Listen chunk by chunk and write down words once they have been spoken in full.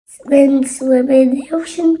Swim in the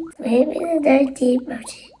ocean, swim in the deep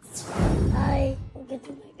ocean. Hi, welcome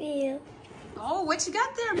to my video. Oh, what you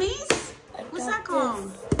got there, Mies? What's that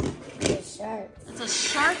called? It's a shark. It's a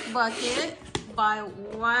shark bucket by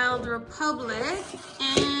Wild Republic.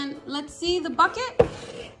 And let's see the bucket.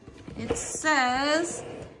 It says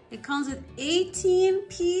it comes with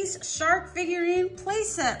 18-piece shark figurine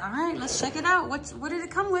playset. All right, let's check it out. What did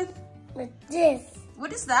it come with? With this.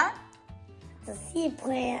 What is that? It's a sea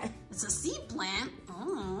plant. It's a sea plant.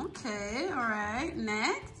 Oh, okay. All right.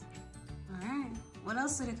 Next. All right. What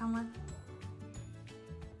else did it come with?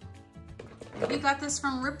 We got this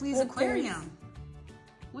from Ripley's Aquarium.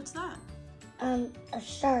 What's that? A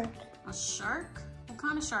shark. A shark? What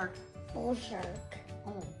kind of shark? Bull shark.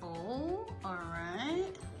 Oh, bull. All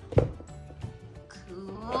right.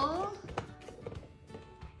 Cool.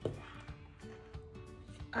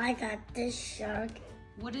 I got this shark.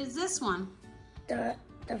 What is this one?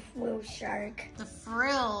 The frill shark. The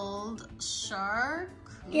frilled shark?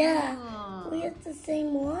 Cool. Yeah, we have the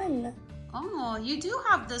same one. Oh, you do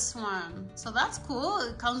have this one. So that's cool.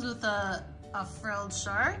 It comes with a frilled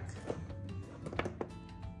shark.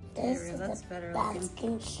 This is that's a better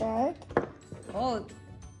basking shark. Oh.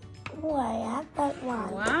 Oh, I have that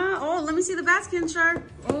one. Wow. Oh, let me see the basking shark.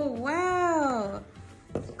 Oh, wow.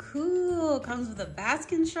 Cool. Comes with a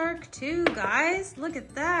basking shark too, guys. Look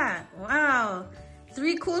at that. Wow.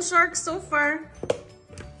 3 cool sharks so far.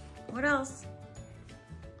 What else?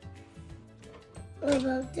 What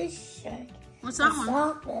about this shark? What's that one?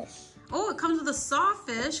 Sawfish. Oh, it comes with a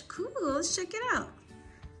sawfish. Cool. Let's check it out.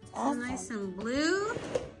 Awesome. Nice and blue.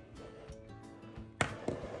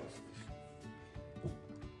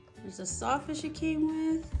 There's a sawfish it came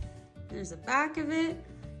with. There's the back of it.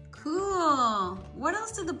 Cool. What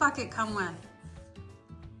else did the bucket come with?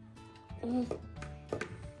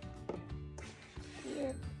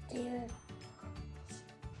 Here.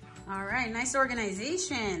 All right, nice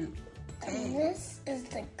organization. Okay. And this is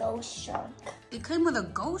the ghost shark. It came with a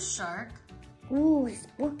ghost shark. Ooh,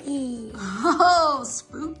 spooky. Oh,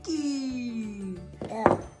 spooky.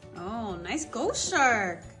 Yeah. Oh, nice ghost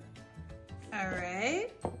shark. All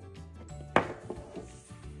right.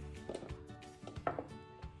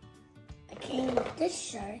 I came with this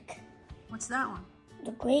shark. What's that one?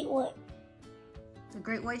 The great white. The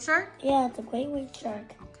great white shark? Yeah, the great white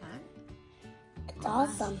shark. Okay. It's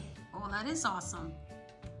awesome. Oh, that is awesome.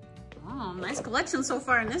 Oh, nice collection so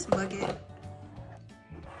far in this bucket.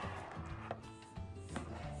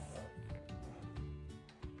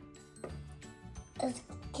 It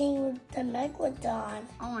came with the megalodon.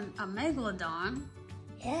 Oh, and a megalodon.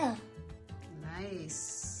 Yeah.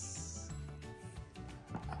 Nice.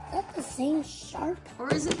 Is that the same shark? Or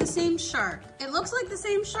is it the same shark? It looks like the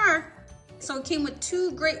same shark. So it came with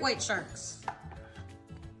 2 great white sharks.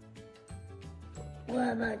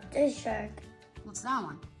 What about this shark? What's that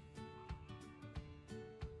one?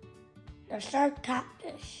 The shark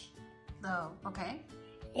catfish. Oh, okay.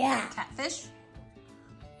 Yeah. Catfish?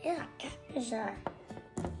 Yeah, catfish are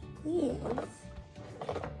weird.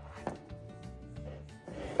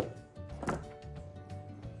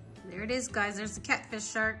 There it is, guys. There's the catfish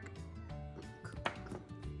shark.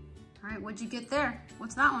 All right, what'd you get there?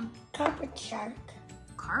 What's that one? Carpet shark.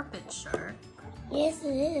 Carpet shark? Yes,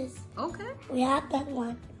 it is. Okay. We have that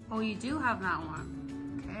one. Oh, you do have that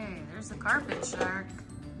one. Okay, there's the carpet shark.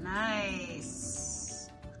 Nice.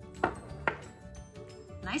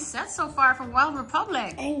 Nice set so far for Wild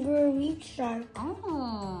Republic. Angler reef shark.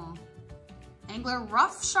 Oh. Angler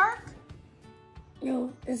rough shark?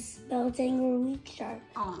 No, it's spelled angler reef shark.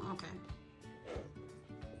 Oh, okay.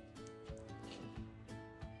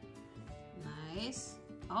 Nice.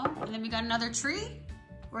 Oh, and then we got another tree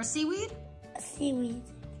or seaweed? A seaweed.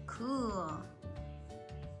 Cool.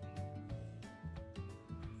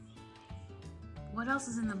 What else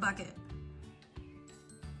is in the bucket?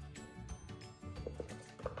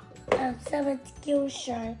 A 7-gill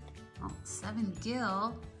shark. Oh, 7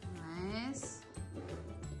 gill. Nice.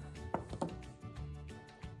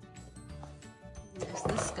 There's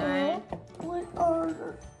this guy. Where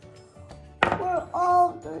are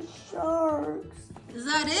all the sharks? Is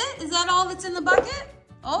that it? Is that all that's in the bucket?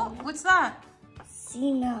 Oh, what's that?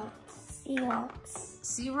 Sea rocks. Sea rocks.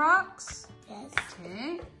 Sea rocks? Yes.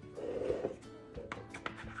 Okay.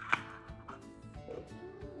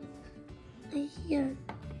 Here.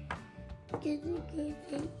 Get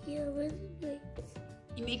it here with the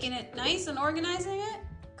You making it nice and organizing it?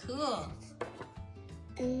 Cool.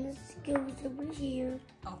 And this goes over here.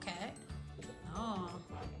 Okay. Oh.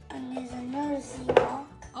 And there's another sea rock.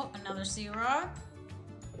 Oh, another sea rock.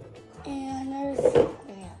 And another sea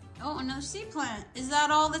plant. Oh, another sea plant. Is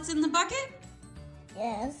that all that's in the bucket?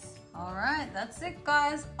 Yes. All right, that's it,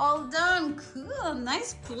 guys. All done. Cool.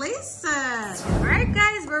 Nice playset. All right,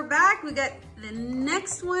 guys, we're back. We got the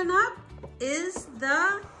next one up is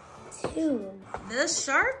the Tube. The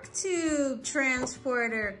shark tube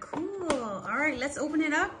transporter. Cool. All right, let's open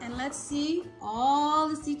it up and let's see all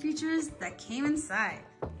the sea creatures that came inside.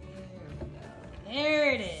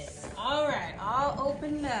 There it is. All right, all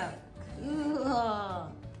opened up. Cool.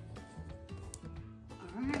 All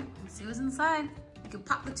right, let's see what's inside. You can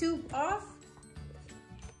pop the tube off.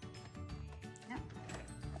 Yep.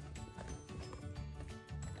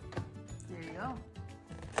 There you go.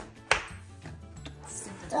 Let's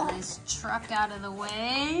get the nice truck out of the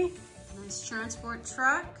way. Nice transport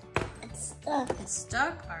truck. It's stuck. It's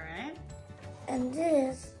stuck, all right. And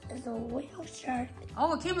this is a whale shark.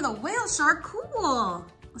 Oh, it came with a whale shark. Cool.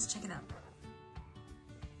 Let's check it out.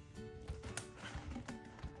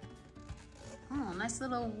 Oh, nice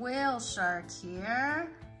little whale shark here.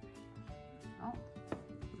 Oh,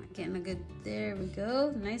 not getting a good, there we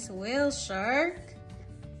go. Nice whale shark.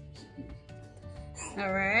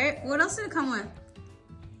 All right, what else did it come with?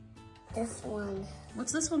 This one.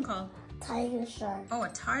 What's this one called? Tiger shark. Oh, a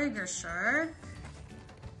tiger shark.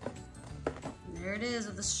 There it is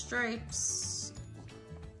with the stripes.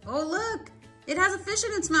 Oh, look, it has a fish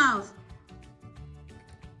in its mouth.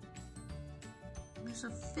 There's a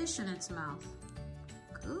fish in its mouth.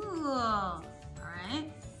 Cool. All right.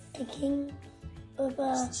 It came with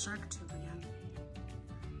There's a... the shark tube again.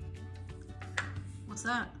 What's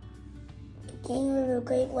that? It came with a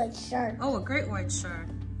great white shark. Oh, a great white shark.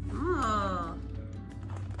 Oh.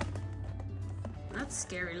 That's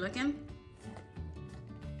scary looking.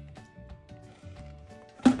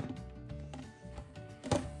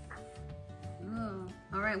 Oh.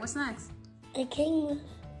 All right, what's next? It came with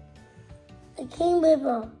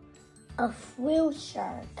a frill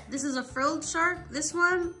shark. This is a frilled shark. This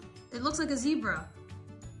one, it looks like a zebra.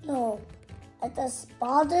 No, it's a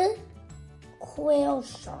spotted quail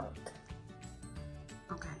shark.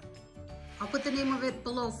 Okay. I'll put the name of it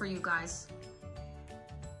below for you guys.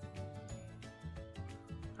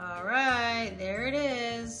 All right, there it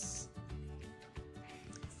is.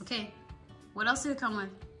 Okay, what else did it come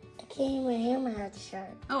with? It came with a hammerhead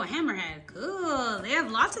shark. Oh, a hammerhead. Cool. They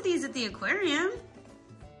have lots of these at the aquarium.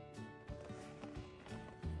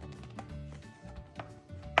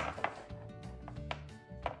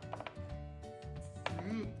 All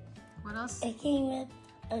right. What else? It came with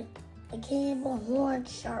a horned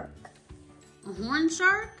shark. A horn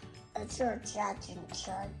shark? A charging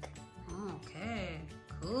shark. Okay,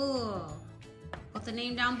 cool. Put the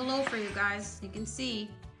name down below for you guys so you can see.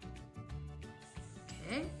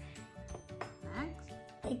 Okay. Next.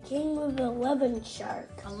 It came with a lemon shark.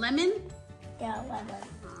 A lemon? Yeah, lemon.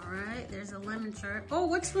 All right, there's a lemon shark. Oh,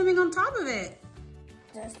 what's swimming on top of it?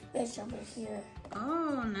 There's fish over here.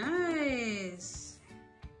 Oh, nice.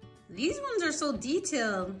 These ones are so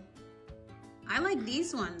detailed. I like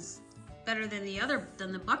these ones better than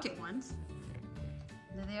the bucket ones.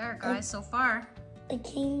 There they are, guys, so far. It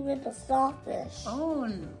came with a sawfish. Oh,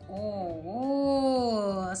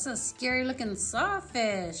 that's a scary looking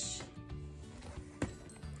sawfish.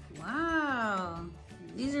 Wow,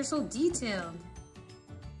 these are so detailed.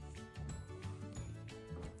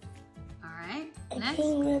 All right, It next.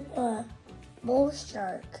 came with a bull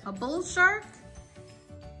shark. A bull shark?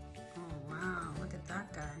 Oh, wow, look at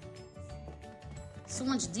that guy. So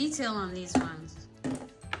much detail on these ones. All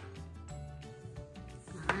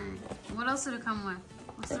right, what else did it come with?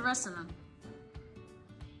 What's the rest of them?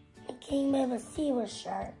 It came with a zebra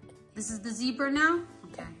shark. This is the zebra now?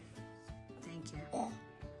 Okay, thank you. Yeah.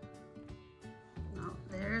 Oh,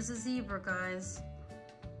 there's a zebra, guys.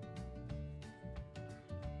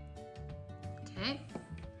 Okay.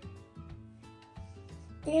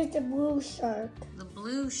 Here's the blue shark. The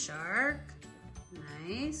blue shark.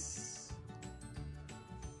 Nice.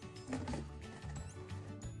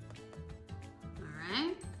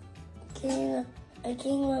 Alright. It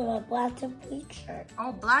came with a black-tip reef shark.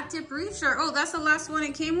 Oh, black-tip reef shark. Oh, that's the last one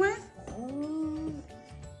it came with?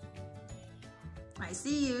 I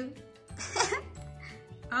see you.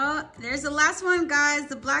 Oh, there's the last one, guys.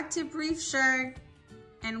 The black-tip reef shark.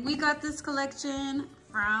 And we got this collection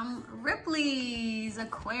from Ripley's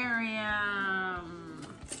Aquarium.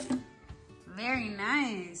 Very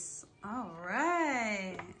nice. All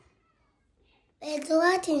right. Thanks for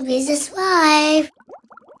watching. Please subscribe.